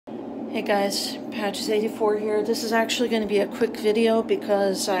Hey guys, Patches84 here. This is actually going to be a quick video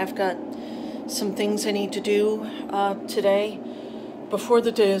because I've got some things I need to do today before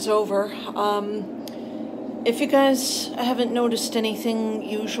the day is over. If you guys haven't noticed anything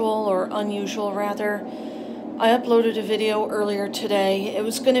usual or unusual rather, I uploaded a video earlier today. It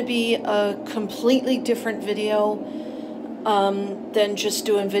was going to be a completely different video than just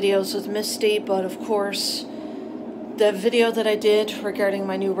doing videos with Misty, but of course the video that I did regarding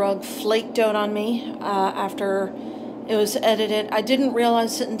my new rug flaked out on me after it was edited. I didn't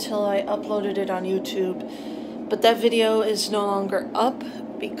realize it until I uploaded it on YouTube, but that video is no longer up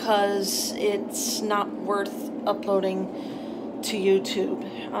because it's not worth uploading to YouTube.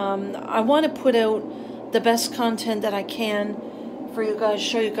 I want to put out the best content that I can for you guys,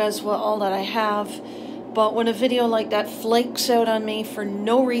 show you guys all that I have, but when a video like that flakes out on me for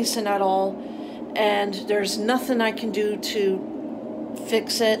no reason at all, and there's nothing I can do to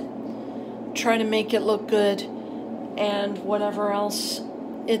fix it, try to make it look good, and whatever else,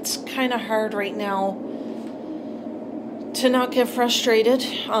 it's kind of hard right now to not get frustrated.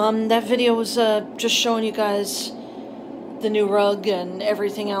 That video was just showing you guys the new rug and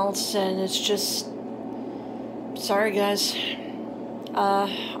everything else, and it's just, sorry guys.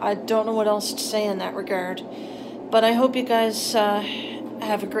 I don't know what else to say in that regard, but I hope you guys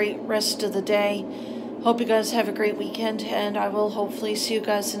have a great rest of the day. Hope you guys have a great weekend, and I will hopefully see you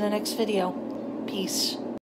guys in the next video. Peace.